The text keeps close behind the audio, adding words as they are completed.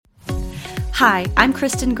Hi, I'm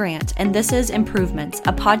Kristen Grant, and this is Improvements,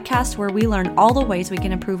 a podcast where we learn all the ways we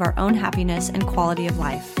can improve our own happiness and quality of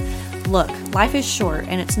life. Look, life is short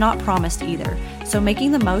and it's not promised either, so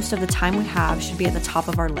making the most of the time we have should be at the top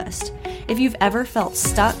of our list. If you've ever felt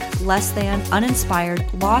stuck, less than, uninspired,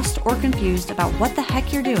 lost, or confused about what the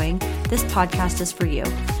heck you're doing, this podcast is for you.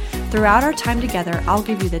 Throughout our time together, I'll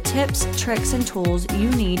give you the tips, tricks, and tools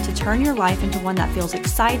you need to turn your life into one that feels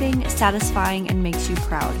exciting, satisfying, and makes you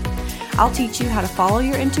proud. I'll teach you how to follow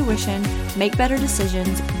your intuition, make better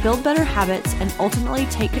decisions, build better habits, and ultimately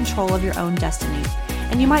take control of your own destiny.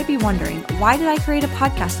 And you might be wondering, why did I create a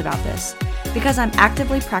podcast about this? Because I'm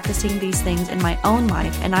actively practicing these things in my own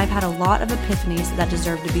life, and I've had a lot of epiphanies that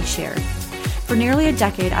deserve to be shared. For nearly a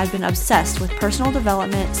decade, I've been obsessed with personal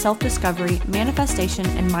development, self-discovery, manifestation,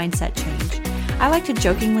 and mindset change. I like to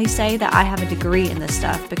jokingly say that I have a degree in this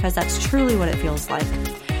stuff because that's truly what it feels like.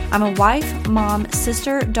 I'm a wife, mom,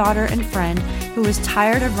 sister, daughter, and friend who is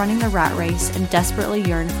tired of running the rat race and desperately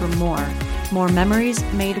yearned for more. More memories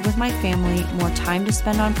made with my family, more time to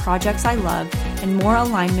spend on projects I love, and more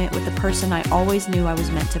alignment with the person I always knew I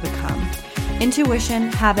was meant to become.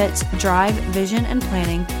 Intuition, habits, drive, vision, and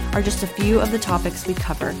planning are just a few of the topics we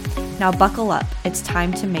cover. Now buckle up, it's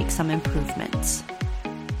time to make some improvements.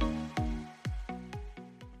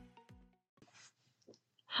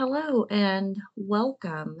 Hello and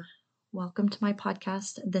welcome. Welcome to my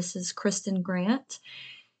podcast. This is Kristen Grant,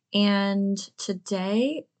 and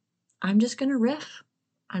today I'm just going to riff.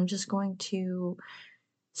 I'm just going to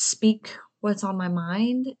speak what's on my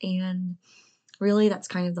mind, and really that's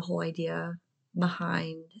kind of the whole idea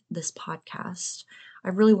behind this podcast.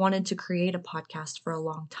 I've really wanted to create a podcast for a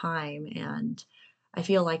long time, and I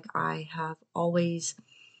feel like I have always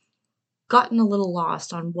gotten a little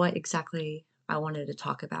lost on what exactly I wanted to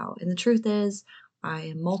talk about. And the truth is, I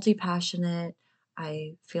am multi-passionate.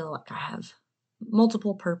 I feel like I have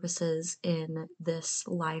multiple purposes in this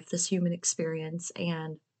life, this human experience,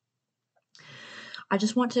 and I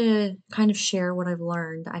just want to kind of share what I've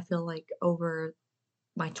learned. I feel like over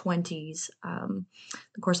my 20s,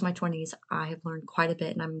 the course of my 20s, I have learned quite a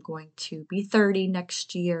bit, and I'm going to be 30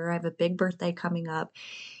 next year. I have a big birthday coming up,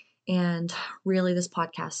 and really this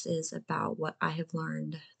podcast is about what I have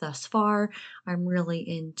learned thus far. I'm really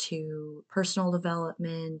into personal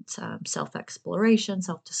development, self-exploration,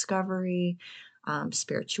 self-discovery,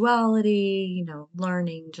 spirituality,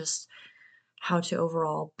 learning just how to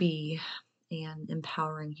overall be an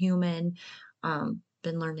empowering human.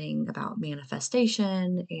 Been learning about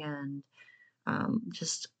manifestation and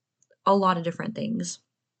just a lot of different things.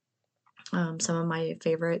 Some of my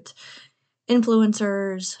favorite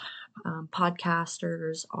influencers,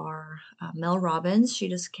 podcasters are Mel Robbins. She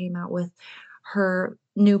just came out with her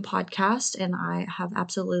new podcast, and I have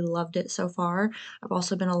absolutely loved it so far. I've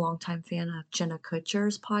also been a longtime fan of Jenna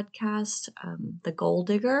Kutcher's podcast, The Goal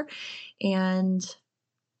Digger, and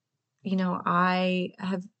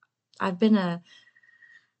I've been a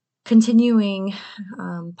continuing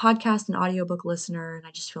podcast and audiobook listener, and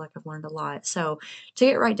I just feel like I've learned a lot. So to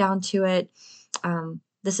get right down to it,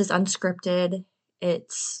 this is unscripted.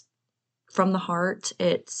 It's from the heart.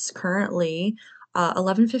 It's currently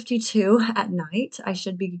 11:52 at night. I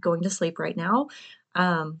should be going to sleep right now,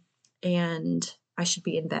 and I should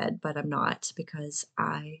be in bed, but I'm not because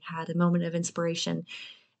I had a moment of inspiration.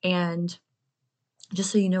 And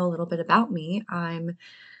just so you know a little bit about me, I'm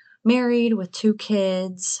married with 2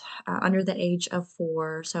 kids under the age of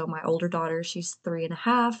 4. So my older daughter, she's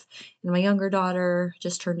 3.5, and my younger daughter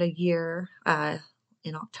just turned a year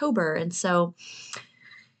in October. And so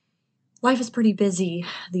life is pretty busy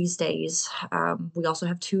these days. We also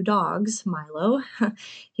have 2 dogs, Milo,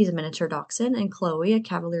 he's a miniature dachshund, and Chloe, a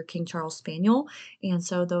Cavalier King Charles Spaniel. And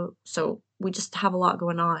so we just have a lot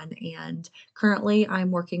going on. And currently I'm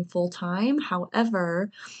working full time. However,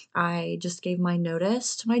 I just gave my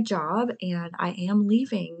notice to my job, and I am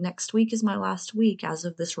leaving. Next week is my last week as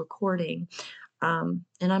of this recording. And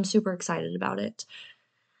I'm super excited about it.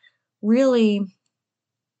 Really,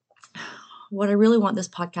 what I really want this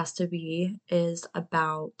podcast to be is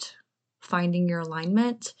about finding your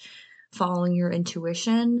alignment, following your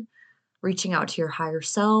intuition, reaching out to your higher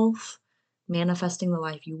self, manifesting the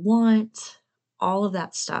life you want, all of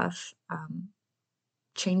that stuff,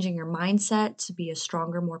 changing your mindset to be a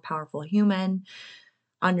stronger, more powerful human,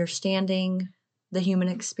 understanding the human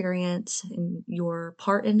experience and your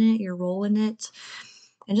part in it, your role in it,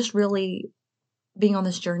 and just really being on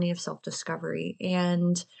this journey of self-discovery.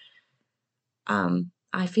 And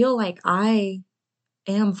I feel like I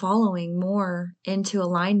am following more into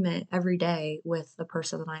alignment every day with the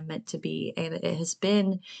person that I'm meant to be. And it has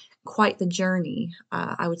been quite the journey.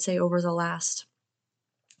 I would say over the last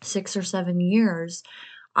 6 or 7 years,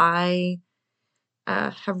 I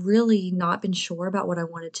have really not been sure about what I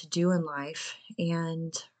wanted to do in life.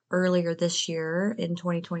 And earlier this year in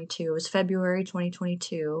 2022, it was February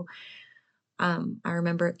 2022, I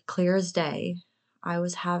remember it clear as day. I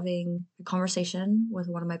was having a conversation with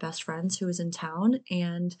one of my best friends who was in town,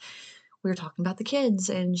 and we were talking about the kids.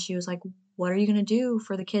 And she was like, "What are you going to do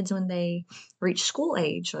for the kids when they reach school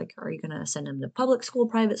age? Like, are you going to send them to public school,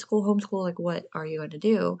 private school, homeschool? Like, what are you going to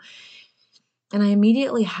do?" And I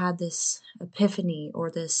immediately had this epiphany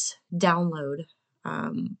or this download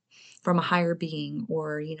um, from a higher being,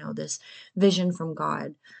 or, this vision from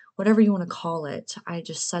God, whatever you want to call it. I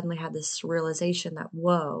just suddenly had this realization that,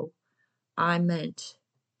 whoa, I meant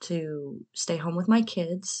to stay home with my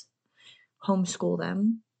kids, homeschool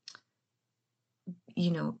them,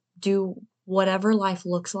 do whatever life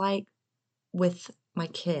looks like with my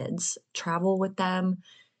kids, travel with them,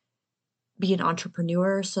 be an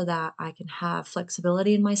entrepreneur so that I can have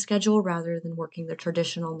flexibility in my schedule rather than working the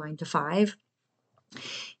traditional 9 to 5.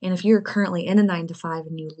 And if you're currently in a 9 to 5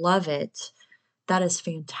 and you love it, that is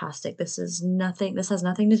fantastic. This has nothing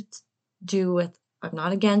to do with, I'm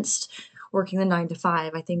not against working the 9 to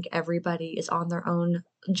 5. I think everybody is on their own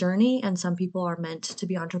journey, and some people are meant to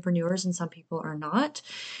be entrepreneurs and some people are not.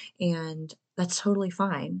 And that's totally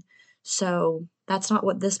fine. So that's not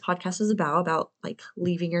what this podcast is about like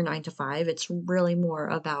leaving your 9 to 5. It's really more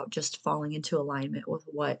about just falling into alignment with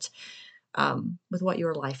what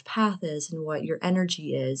your life path is and what your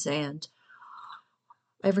energy is and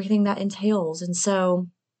everything that entails. And so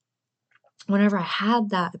whenever I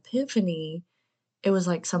had that epiphany, it was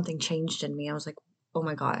like something changed in me. I was like, oh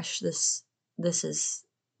my gosh, this is,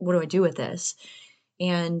 what do I do with this?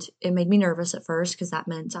 And it made me nervous at first because that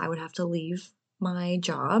meant I would have to leave my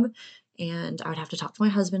job and I would have to talk to my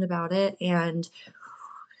husband about it. And,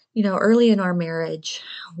 early in our marriage,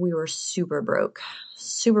 we were super broke,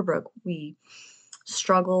 super broke. We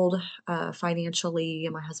struggled financially,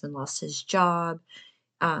 and my husband lost his job.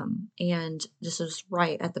 And this was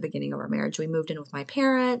right at the beginning of our marriage. We moved in with my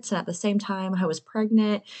parents, and at the same time, I was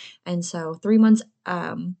pregnant. And so 3 months,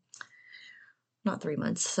 not 3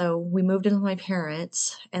 months. So we moved in with my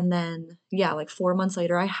parents, and then, yeah, like 4 months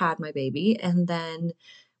later, I had my baby. And then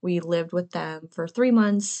we lived with them for 3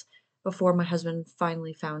 months before my husband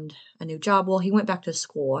finally found a new job. Well, he went back to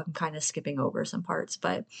school. I'm kind of skipping over some parts,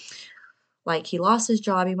 but like he lost his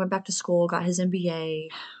job, he went back to school, got his MBA.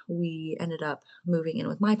 We ended up moving in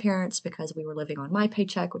with my parents because we were living on my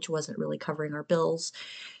paycheck, which wasn't really covering our bills.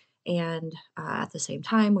 And at the same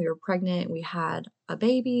time, we were pregnant. We had a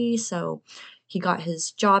baby. So he got his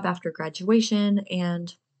job after graduation.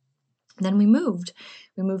 And then we moved.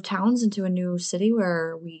 We moved towns into a new city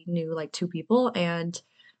where we knew like 2 people and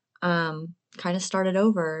kind of started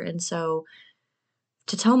over. And so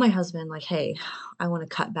to tell my husband, like, hey, I want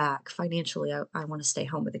to cut back financially, I want to stay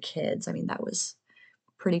home with the kids. I mean, that was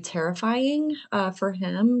pretty terrifying for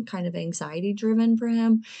him, kind of anxiety driven for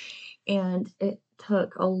him. And it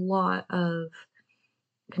took a lot of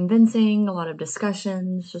convincing, a lot of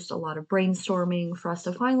discussions, just a lot of brainstorming for us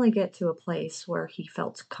to finally get to a place where he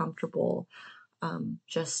felt comfortable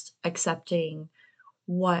just accepting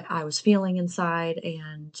what I was feeling inside.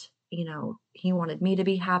 And, he wanted me to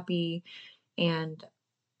be happy. And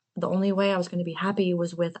the only way I was going to be happy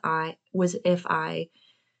was if I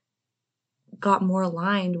got more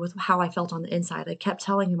aligned with how I felt on the inside. I kept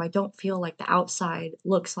telling him I don't feel like the outside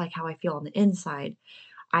looks like how I feel on the inside.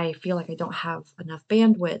 I feel like I don't have enough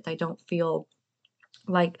bandwidth. I don't feel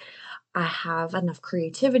like I have enough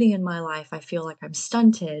creativity in my life. I feel like I'm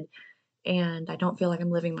stunted and I don't feel like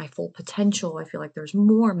I'm living my full potential. I feel like there's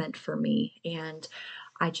more meant for me and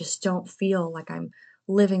I just don't feel like I'm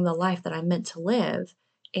living the life that I'm meant to live.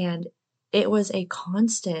 And it was a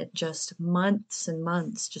constant, just months and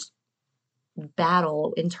months, just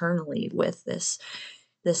battle internally with this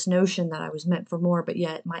notion that I was meant for more, but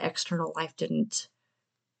yet my external life didn't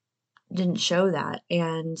show that.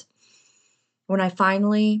 And when I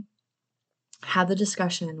finally had the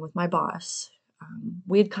discussion with my boss,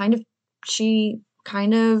 we had she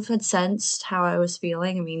kind of had sensed how I was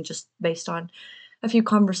feeling. I mean, just based on a few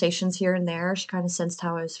conversations here and there, she kind of sensed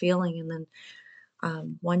how I was feeling. And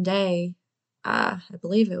then one day, I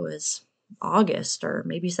believe it was August or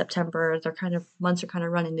maybe September, months are kind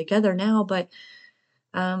of running together now, but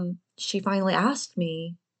she finally asked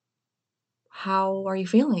me, how are you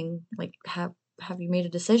feeling? Like, have you made a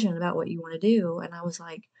decision about what you want to do? And I was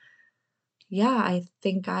like, yeah, I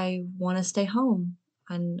think I want to stay home.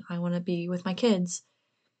 and I want to be with my kids.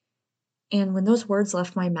 And when those words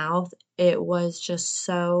left my mouth, it was just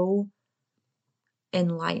so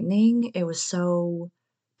enlightening. It was so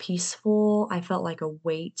peaceful. I felt like a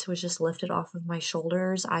weight was just lifted off of my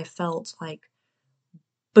shoulders. I felt like,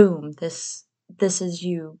 boom, this is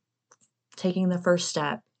you taking the first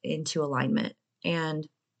step into alignment. And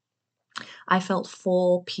I felt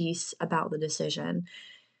full peace about the decision.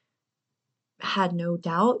 Had no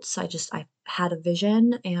doubts. I had a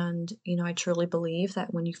vision, and I truly believe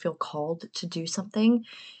that when you feel called to do something,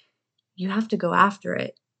 you have to go after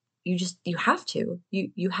it. You have to.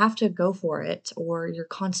 You have to go for it, or you're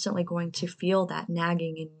constantly going to feel that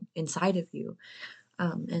nagging inside of you.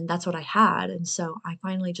 And that's what I had. And so I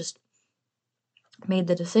finally just made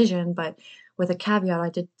the decision, but with a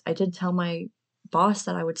caveat. I did tell my boss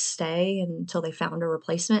that I would stay until they found a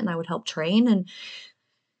replacement and I would help train. And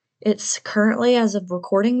it's currently, as of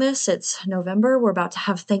recording this, it's November. We're about to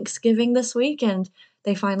have Thanksgiving this week, and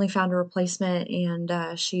they finally found a replacement.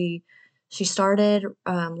 And she started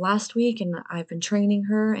last week, and I've been training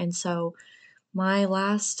her. And so my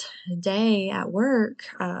last day at work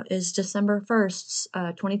is December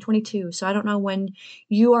 1st, 2022. So I don't know when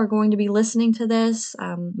you are going to be listening to this.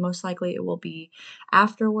 Most likely it will be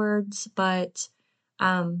afterwards, but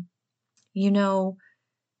um, you know,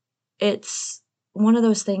 it's one of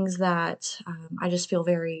those things that I just feel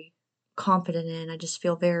very confident in. I just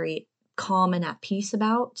feel very calm and at peace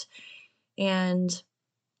about. And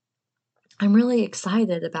I'm really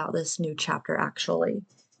excited about this new chapter, actually.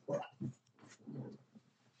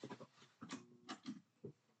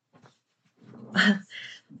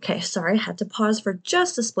 Okay, sorry, I had to pause for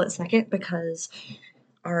just a split second because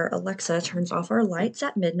our Alexa turns off our lights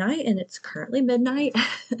at midnight, and it's currently midnight.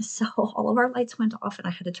 So all of our lights went off and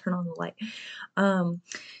I had to turn on the light.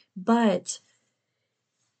 But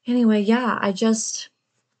anyway, yeah, I just,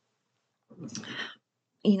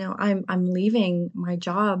 I'm leaving my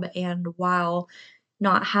job, and while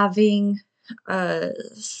not having a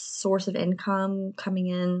source of income coming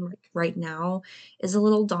in like right now is a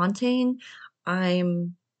little daunting,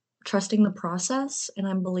 I'm trusting the process, and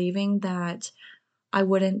I'm believing that I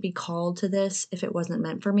wouldn't be called to this if it wasn't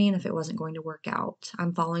meant for me and if it wasn't going to work out.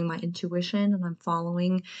 I'm following my intuition, and I'm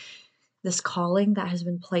following this calling that has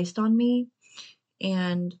been placed on me,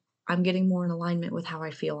 and I'm getting more in alignment with how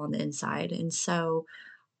I feel on the inside. And so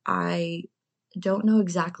I don't know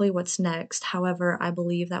exactly what's next. However, I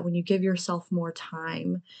believe that when you give yourself more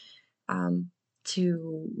time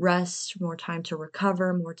to rest, more time to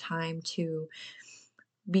recover, more time to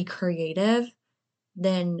be creative,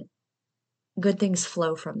 then good things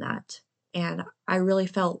flow from that. And I really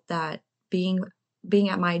felt that being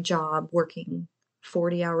at my job, working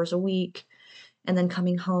 40 hours a week, and then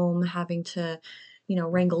coming home having to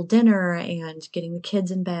wrangle dinner and getting the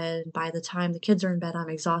kids in bed. By the time the kids are in bed, I'm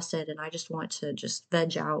exhausted, and I just want to just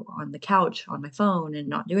veg out on the couch on my phone and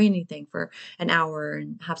not do anything for an hour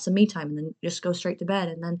and have some me time, and then just go straight to bed.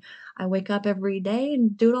 And then I wake up every day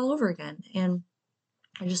and do it all over again. And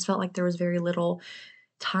I just felt like there was very little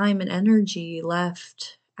time and energy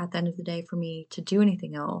left at the end of the day for me to do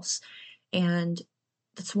anything else. And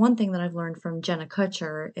that's one thing that I've learned from Jenna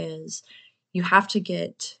Kutcher is you have to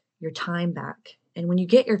get your time back. And when you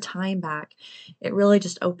get your time back, it really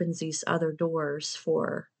just opens these other doors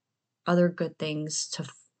for other good things to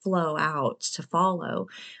flow out, to follow.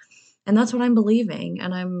 And that's what I'm believing.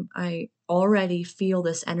 And I already feel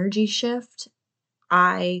this energy shift.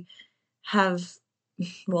 I have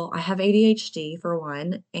I have ADHD for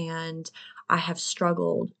one, and I have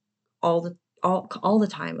struggled all the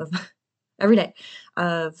time of every day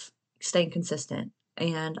of staying consistent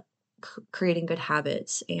and creating good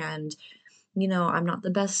habits. And I'm not the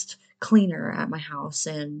best cleaner at my house,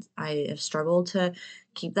 and I have struggled to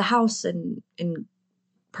keep the house in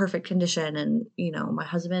perfect condition. And my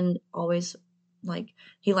husband always, like,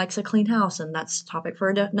 he likes a clean house, and that's a topic for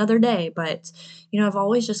another day. But I've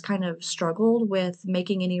always just kind of struggled with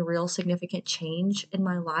making any real significant change in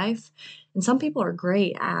my life. And some people are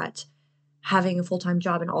great at having a full-time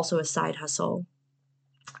job and also a side hustle.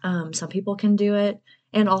 Some people can do it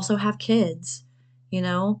and also have kids,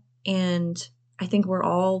 and I think we're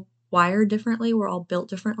all wired differently, we're all built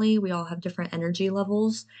differently, we all have different energy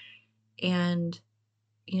levels. And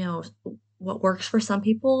you know, what works for some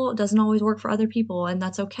people doesn't always work for other people, and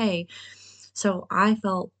that's okay. So I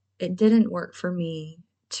felt it didn't work for me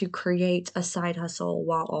to create a side hustle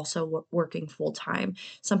while also working full time.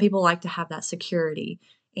 Some people like to have that security.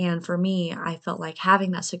 And for me, I felt like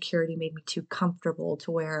having that security made me too comfortable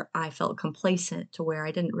to where I felt complacent, to where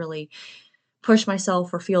I didn't really push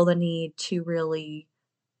myself or feel the need to really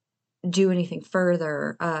do anything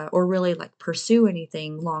further, or really like pursue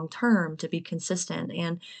anything long term to be consistent.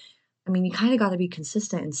 And I mean, you kind of got to be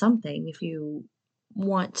consistent in something if you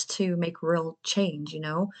want to make real change,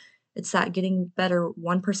 It's that getting better,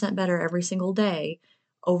 1% better every single day.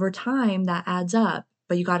 Over time, that adds up,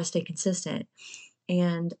 but you got to stay consistent.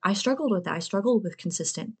 And I struggled with that. I struggled with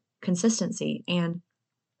consistency. And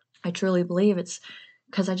I truly believe it's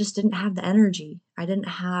because I just didn't have the energy. I didn't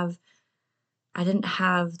have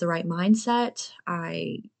the right mindset.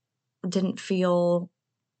 I didn't feel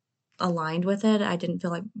aligned with it. I didn't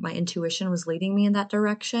feel like my intuition was leading me in that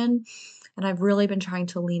direction. And I've really been trying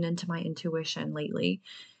to lean into my intuition lately.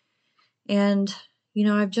 And,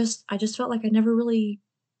 I just felt like I never really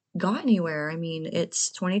got anywhere. I mean, it's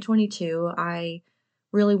 2022. I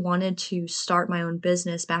really wanted to start my own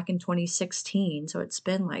business back in 2016. So it's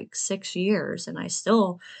been like 6 years, and I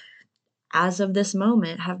still, as of this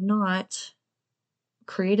moment, have not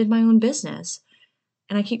created my own business.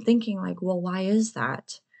 And I keep thinking, like, well, why is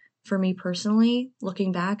that? For me personally,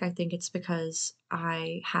 looking back, I think it's because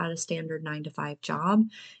I had a standard 9 to 5 job.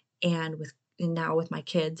 And now with my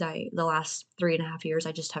kids, the last 3.5 years,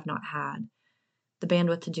 I just have not had the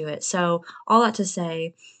bandwidth to do it. So all that to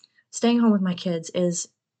say, staying home with my kids is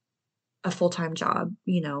a full-time job,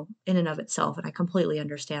 in and of itself. And I completely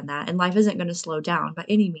understand that. And life isn't going to slow down by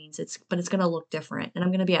any means. But it's going to look different. And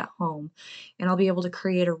I'm going to be at home, and I'll be able to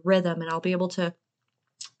create a rhythm, and I'll be able to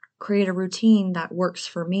create a routine that works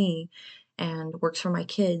for me and works for my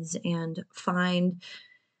kids, and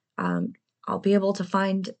um, I'll be able to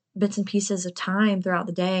find bits and pieces of time throughout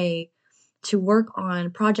the day to work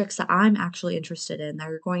on projects that I'm actually interested in that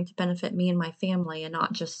are going to benefit me and my family and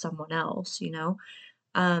not just someone else.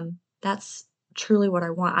 That's truly what I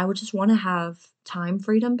want. I would just want to have time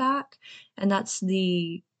freedom back. And that's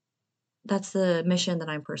the mission that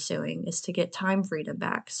I'm pursuing, is to get time freedom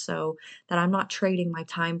back so that I'm not trading my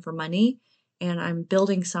time for money, and I'm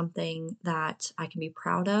building something that I can be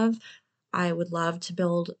proud of. I would love to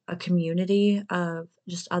build a community of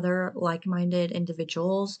just other like-minded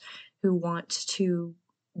individuals who want to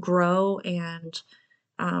grow and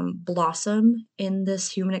blossom in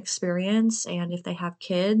this human experience. And if they have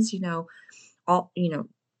kids, all,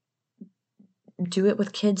 do it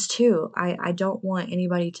with kids too. I don't want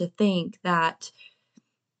anybody to think that,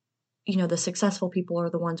 the successful people are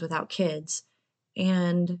the ones without kids.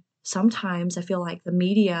 And sometimes I feel like the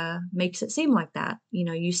media makes it seem like that.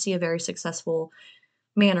 You see a very successful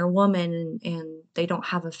man or woman, and they don't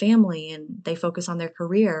have a family, and they focus on their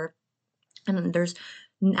career. And there's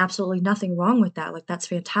absolutely nothing wrong with that. Like, that's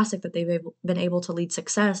fantastic that been able to lead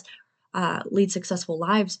successful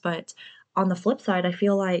lives. But on the flip side, I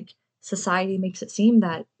feel like society makes it seem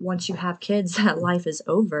that once you have kids, that life is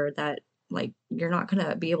over, that like you're not going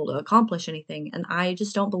to be able to accomplish anything. And I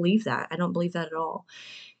just don't believe that. I don't believe that at all.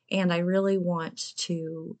 And I really want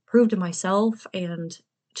to prove to myself and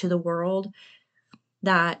to the world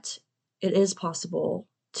that it is possible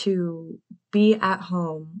to be at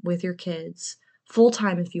home with your kids full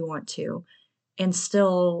time if you want to, and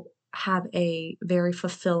still have a very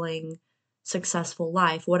fulfilling, successful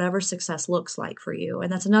life, whatever success looks like for you.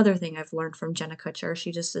 And that's another thing I've learned from Jenna Kutcher.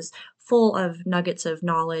 She just is full of nuggets of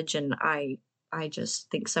knowledge, and I just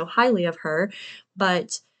think so highly of her.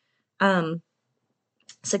 But um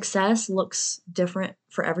success looks different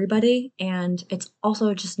for everybody, and it's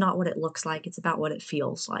also just not what it looks like. It's about what it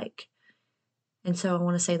feels like. And so I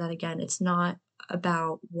want to say that again. It's not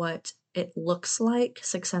about what it looks like.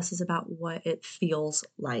 Success is about what it feels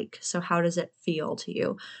like. So how does it feel to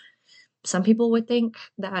you? Some people would think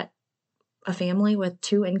that a family with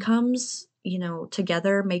two incomes,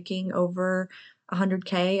 together making over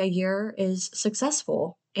 100K a year is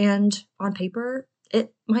successful. And on paper,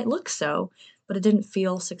 it might look so, but it didn't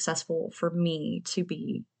feel successful for me to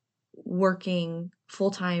be working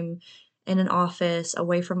full time in an office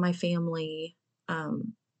away from my family,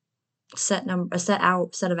 um, set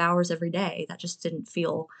of hours every day. That just didn't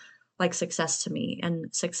feel like success to me.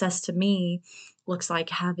 And success to me looks like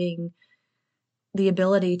having the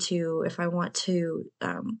ability to, if I want to,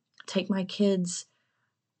 take my kids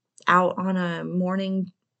out on a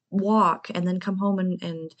morning walk and then come home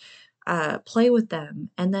and play with them,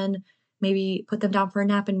 and then maybe put them down for a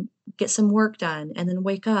nap and get some work done, and then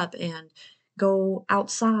wake up and go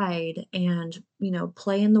outside and,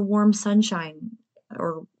 play in the warm sunshine,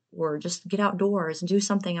 or just get outdoors and do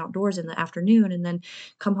something outdoors in the afternoon, and then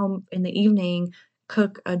come home in the evening,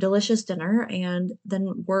 cook a delicious dinner, and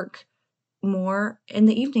then work more in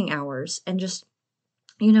the evening hours. And just,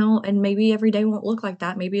 and maybe every day won't look like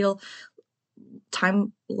that. Maybe life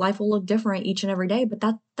will look different each and every day, but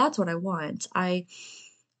that's what I want.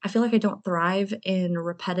 I feel like I don't thrive in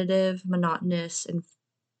repetitive, monotonous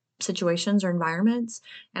situations or environments,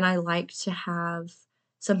 and I like to have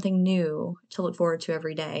something new to look forward to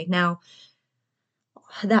every day. Now,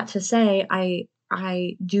 that to say,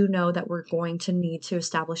 I do know that we're going to need to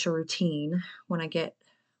establish a routine when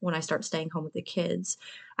I start staying home with the kids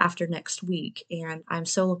after next week, and I'm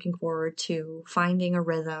so looking forward to finding a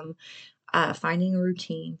rhythm, finding a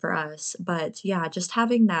routine for us. But yeah, just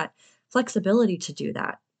having that flexibility to do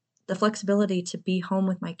that, the flexibility to be home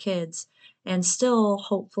with my kids and still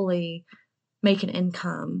hopefully make an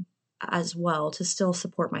income as well to still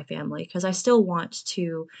support my family, because I still want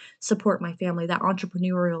to support my family. That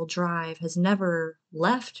entrepreneurial drive has never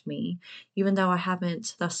left me, even though I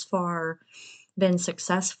haven't thus far been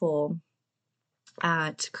successful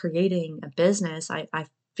at creating a business. I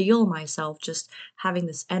feel myself just having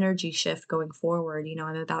this energy shift going forward.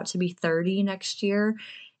 I'm about to be 30 next year,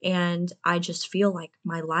 and I just feel like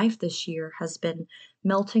my life this year has been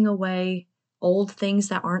melting away old things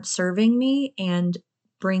that aren't serving me and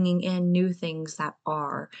bringing in new things that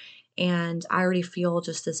are. And I already feel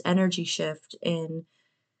just this energy shift in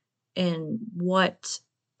what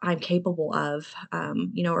I'm capable of.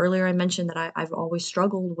 Earlier I mentioned that I've always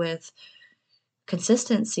struggled with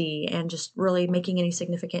consistency and just really making any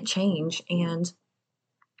significant change. And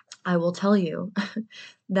I will tell you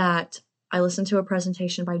that I listened to a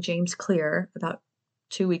presentation by James Clear about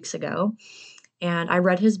 2 weeks ago, and I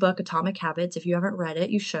read his book, Atomic Habits. If you haven't read it,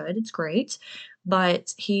 you should. It's great.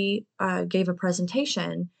 But he gave a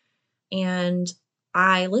presentation, and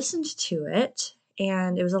I listened to it,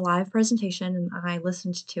 and it was a live presentation, and I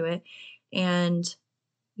listened to it. And,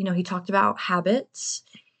 he talked about habits,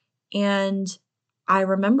 and I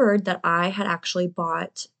remembered that I had actually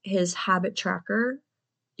bought his habit tracker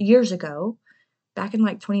years ago, back in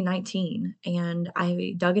like 2019. And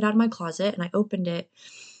I dug it out of my closet and I opened it.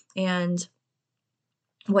 And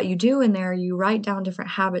what you do in there, you write down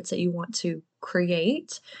different habits that you want to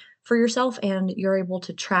create for yourself, and you're able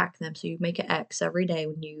to track them. So you make an X every day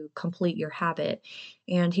when you complete your habit.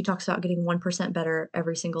 And he talks about getting 1% better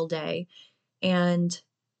every single day. And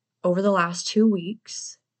over the last 2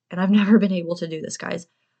 weeks, and I've never been able to do this, guys,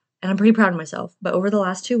 and I'm pretty proud of myself, but over the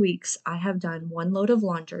last 2 weeks, I have done one load of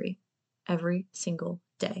laundry every single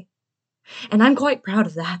day. And I'm quite proud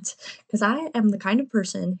of that, because I am the kind of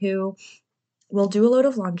person who will do a load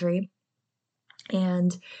of laundry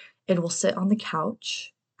and it will sit on the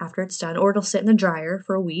couch after it's done, or it'll sit in the dryer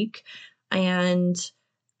for a week, and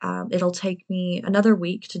it'll take me another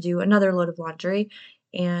week to do another load of laundry.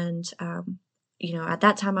 And at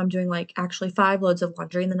that time I'm doing like actually 5 loads of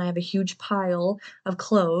laundry, and then I have a huge pile of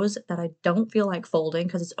clothes that I don't feel like folding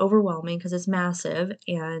because it's overwhelming, because it's massive,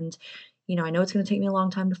 and I know it's going to take me a long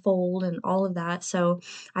time to fold and all of that. So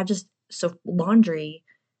laundry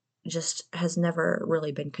just has never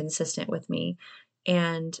really been consistent with me.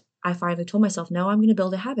 And I finally told myself, no, I'm going to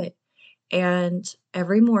build a habit. And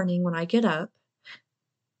every morning when I get up,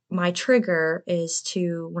 my trigger is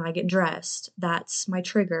when I get dressed, that's my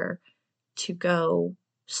trigger to go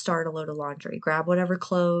start a load of laundry. Grab whatever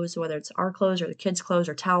clothes, whether it's our clothes or the kids' clothes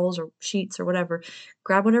or towels or sheets or whatever,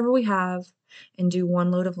 grab whatever we have and do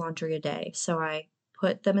one load of laundry a day. So I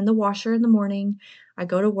put them in the washer in the morning. I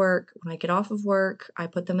go to work. When I get off of work, I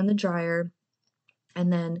put them in the dryer.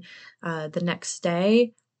 And then the next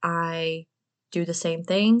day, I do the same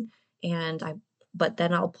thing. But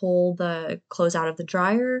then I'll pull the clothes out of the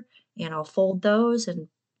dryer and I'll fold those, and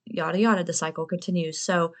yada yada. The cycle continues.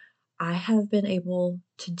 So I have been able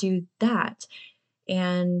to do that.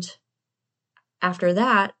 And after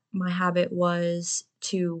that, my habit was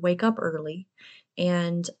to wake up early.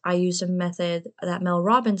 And I used a method that Mel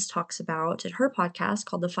Robbins talks about in her podcast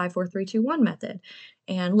called the 5-4-3-2-1 method.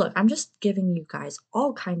 And look, I'm just giving you guys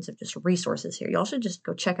all kinds of just resources here. Y'all should just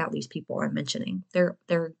go check out these people I'm mentioning. They're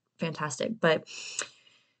fantastic. But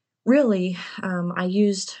really, I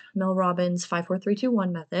used Mel Robbins'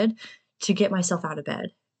 5-4-3-2-1 method to get myself out of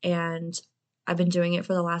bed. And I've been doing it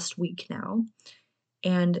for the last week now.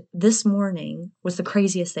 And this morning was the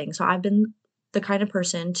craziest thing. So I've been the kind of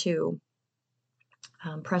person to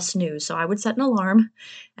press snooze. So I would set an alarm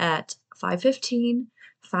at 5:15,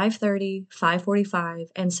 5:30, 5:45,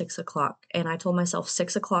 and 6 o'clock. And I told myself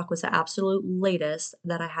 6 o'clock was the absolute latest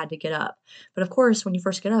that I had to get up. But of course, when you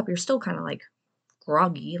first get up, you're still kind of like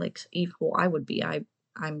groggy, like well, I would be.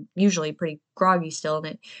 I'm usually pretty groggy still, and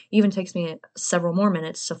it even takes me several more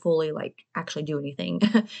minutes to fully like actually do anything,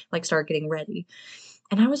 like start getting ready.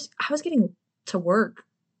 And I was getting to work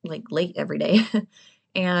like late every day.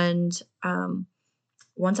 And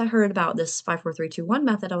once I heard about this 5-4-3-2-1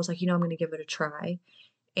 method, I was like, I'm going to give it a try.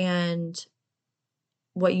 And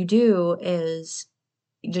what you do is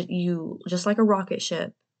you just like a rocket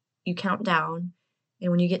ship, you count down,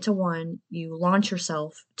 and when you get to 1, you launch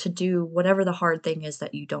yourself to do whatever the hard thing is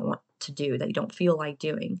that you don't want to do, that you don't feel like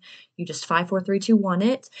doing. You just 5, 4, 3, 2, 1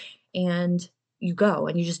 it, and you go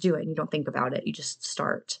and you just do it and you don't think about it. You just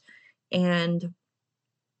start. And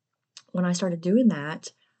when I started doing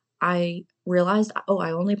that, I realized, oh,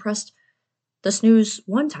 I only pressed the snooze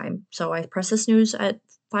one time. So I pressed the snooze at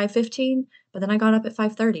 5:15, but then I got up at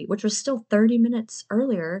 5:30, which was still 30 minutes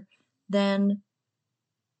earlier than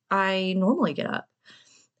I normally get up.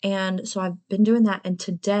 And so I've been doing that, and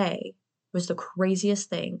today was the craziest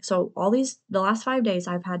thing. So the last 5 days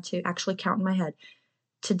I've had to actually count in my head.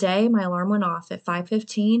 Today my alarm went off at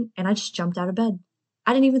 5:15 and I just jumped out of bed.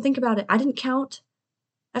 I didn't even think about it. I didn't count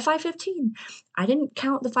at 5:15. I didn't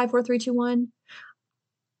count the 5, 4, 3, 2, 1.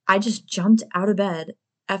 I just jumped out of bed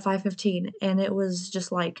at 5:15, and it was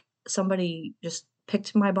just like somebody just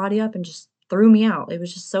picked my body up and just threw me out. It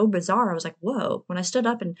was just so bizarre. I was like, "Whoa." When I stood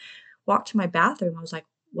up and walked to my bathroom, I was like,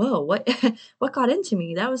 "Whoa, what what got into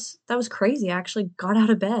me?" That was crazy. I actually got out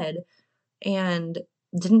of bed and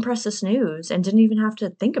didn't press the snooze and didn't even have to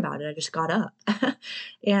think about it. I just got up.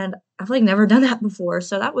 And I've, like, never done that before,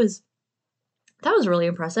 so that was really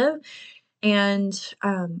impressive. And,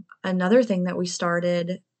 another thing that we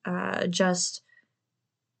started, just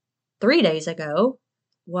 3 days ago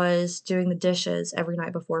was doing the dishes every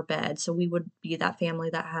night before bed. So we would be that family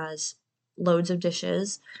that has loads of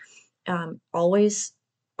dishes, always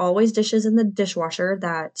dishes in the dishwasher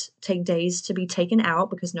that take days to be taken out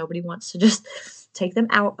because nobody wants to just take them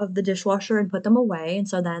out of the dishwasher and put them away, and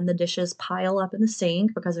so then the dishes pile up in the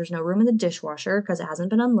sink because there's no room in the dishwasher because it hasn't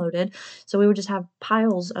been unloaded. So we would just have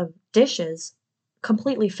piles of dishes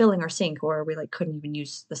completely filling our sink, or we, like, couldn't even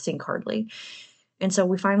use the sink hardly. And so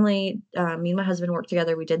we finally, me and my husband worked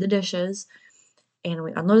together, we did the dishes, and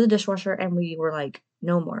we unloaded the dishwasher, and we were like,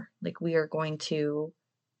 "No more." Like, we are going to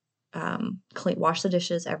wash the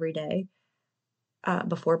dishes every day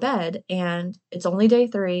before bed. And it's only day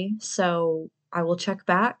 3, so I will check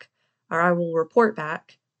back, or I will report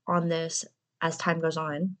back on this as time goes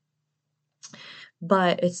on.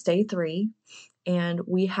 But it's day 3, and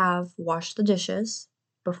we have washed the dishes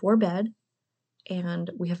before bed, and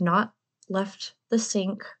we have not left the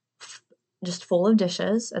sink just full of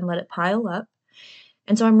dishes and let it pile up.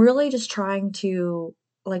 And so I'm really just trying to,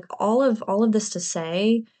 like, all of this to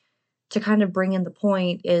say, to kind of bring in the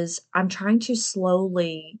point, is I'm trying to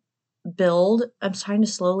slowly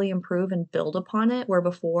improve and build upon it, where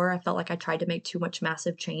before I felt like I tried to make too much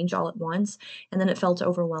massive change all at once, and then it felt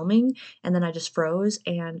overwhelming, and then I just froze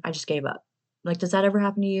and I just gave up. Like, does that ever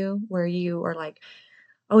happen to you where you are like,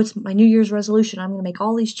 "Oh, it's my New Year's resolution. I'm gonna make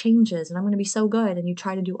all these changes and I'm gonna be so good," and you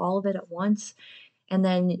try to do all of it at once, and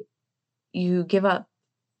then you give up,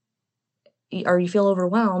 or you feel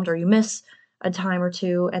overwhelmed, or you miss a time or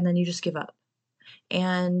two, and then you just give up.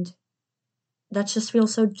 And that just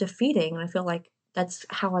feels so defeating, and I feel like that's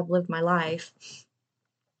how I've lived my life.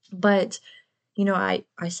 But,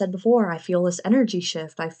 I said before, I feel this energy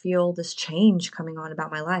shift. I feel this change coming on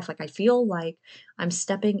about my life. Like, I feel like I'm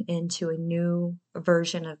stepping into a new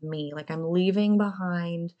version of me. Like, I'm leaving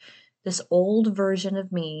behind this old version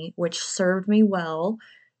of me, which served me well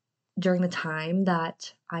during the time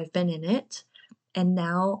that I've been in it. And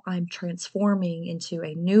now I'm transforming into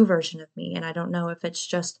a new version of me. And I don't know if it's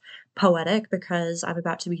just poetic because I'm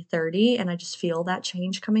about to be 30 and I just feel that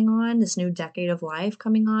change coming on, this new decade of life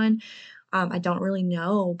coming on. I don't really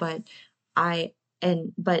know, but I,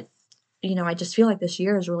 but I just feel like this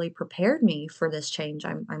year has really prepared me for this change.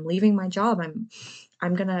 I'm leaving my job.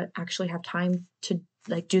 I'm gonna actually have time to,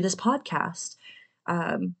 like, do this podcast,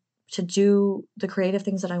 um, to do the creative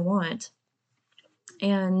things that I want.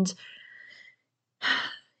 And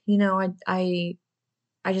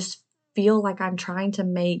I just feel like I'm trying to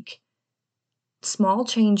make small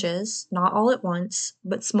changes, not all at once,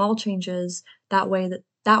 but small changes, that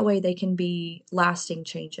way they can be lasting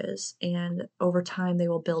changes, and over time they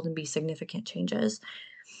will build and be significant changes.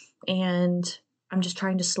 And I'm just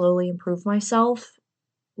trying to slowly improve myself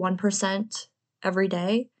 1% every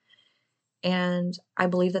day, and I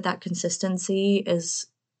believe that consistency is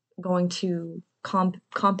going to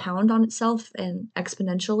compound on itself and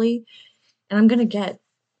exponentially, and I'm gonna get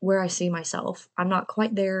where I see myself. I'm not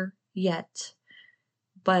quite there yet,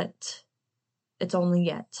 but it's only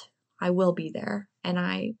yet. I will be there, and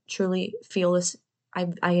I truly feel this. I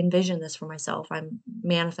envision this for myself. I'm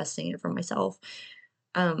manifesting it for myself.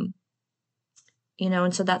 Um,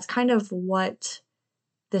 and so that's kind of what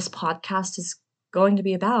this podcast is going to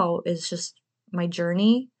be about, is just my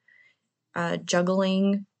journey,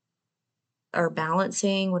 juggling or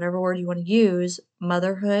balancing, whatever word you want to use,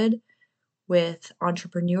 motherhood with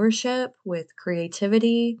entrepreneurship, with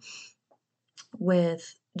creativity,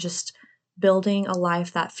 with just building a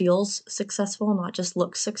life that feels successful, not just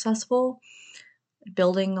looks successful,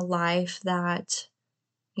 building a life that,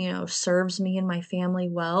 serves me and my family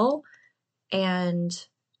well. And,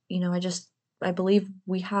 I believe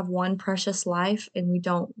we have one precious life and we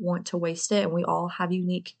don't want to waste it. And we all have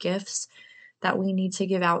unique gifts that we need to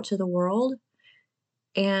give out to the world.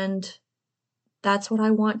 And that's what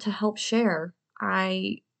I want to help share.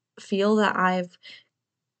 I feel that I've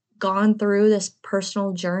gone through this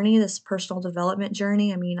personal journey, this personal development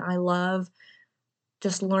journey. I mean, I love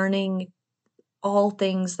just learning all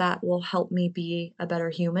things that will help me be a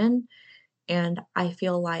better human. And I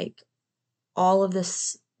feel like all of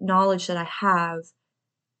this knowledge that I have,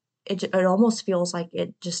 it almost feels like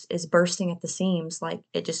it just is bursting at the seams. Like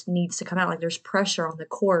it just needs to come out. Like there's pressure on the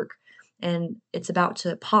cork and it's about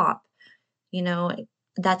to pop.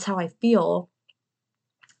 That's how I feel.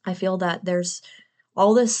 I feel that there's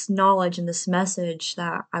all this knowledge and this message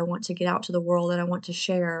that I want to get out to the world, and I want to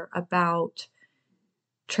share about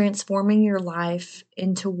transforming your life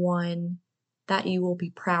into one that you will be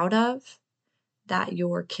proud of, that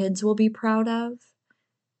your kids will be proud of,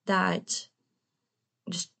 that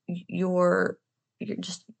just your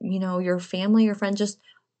family, your friends, just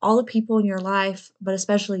all the people in your life, but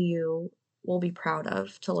especially you, will be proud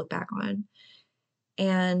of to look back on.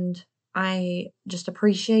 And I just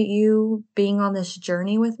appreciate you being on this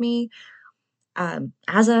journey with me.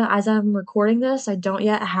 As I'm recording this, I don't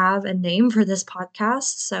yet have a name for this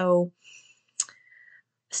podcast, so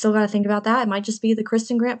still got to think about that. It might just be the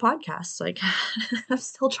Kristen Grant podcast. Like I'm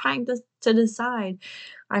still trying to decide.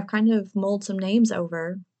 I've kind of mulled some names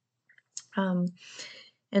over, and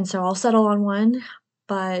so I'll settle on one.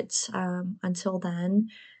 But until then,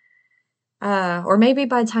 or maybe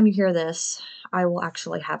by the time you hear this, I will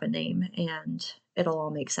actually have a name and it'll all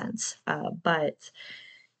make sense. But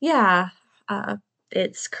yeah,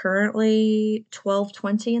 it's currently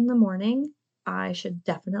 12:20 in the morning. I should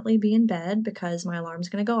definitely be in bed because my alarm's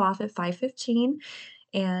going to go off at 5:15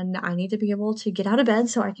 and I need to be able to get out of bed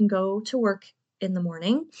so I can go to work in the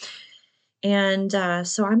morning. And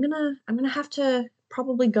so I'm gonna have to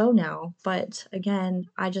probably go now. But again,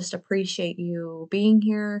 I just appreciate you being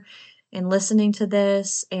here and listening to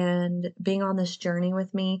this and being on this journey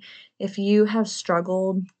with me. If you have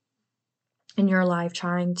struggled in your life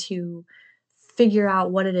trying to figure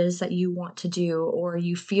out what it is that you want to do, or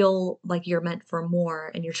you feel like you're meant for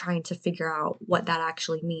more and you're trying to figure out what that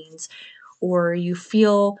actually means, or you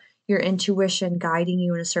feel your intuition guiding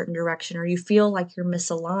you in a certain direction, or you feel like you're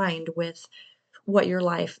misaligned with what your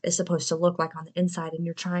life is supposed to look like on the inside and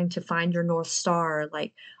you're trying to find your North Star,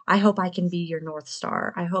 like I hope I can be your North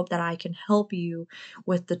Star. I hope that I can help you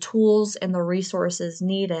with the tools and the resources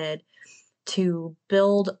needed to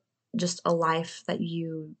build just a life that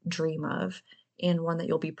you dream of and one that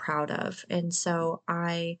you'll be proud of. And so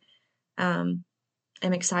I am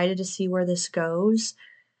excited to see where this goes.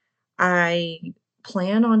 I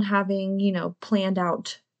plan on having, planned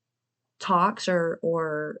out talks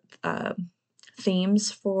or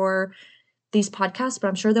themes for these podcasts, but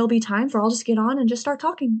I'm sure there'll be time for I'll just get on and just start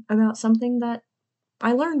talking about something that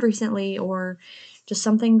I learned recently or just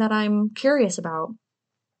something that I'm curious about.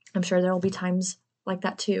 I'm sure there will be times like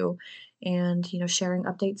that too. And, sharing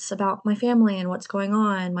updates about my family and what's going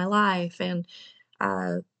on, my life. And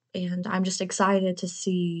I'm just excited to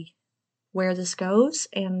see where this goes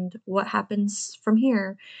and what happens from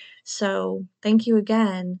here. So thank you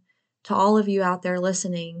again to all of you out there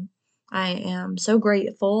listening. I am so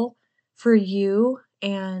grateful for you,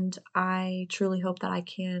 and I truly hope that I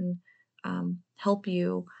can help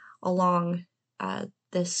you along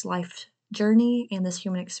this life journey and this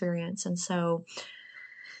human experience. And so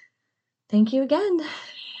thank you again,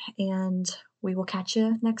 and we will catch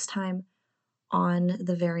you next time on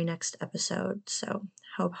the very next episode. So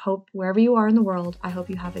hope wherever you are in the world, I hope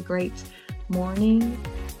you have a great morning,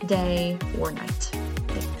 day, or night.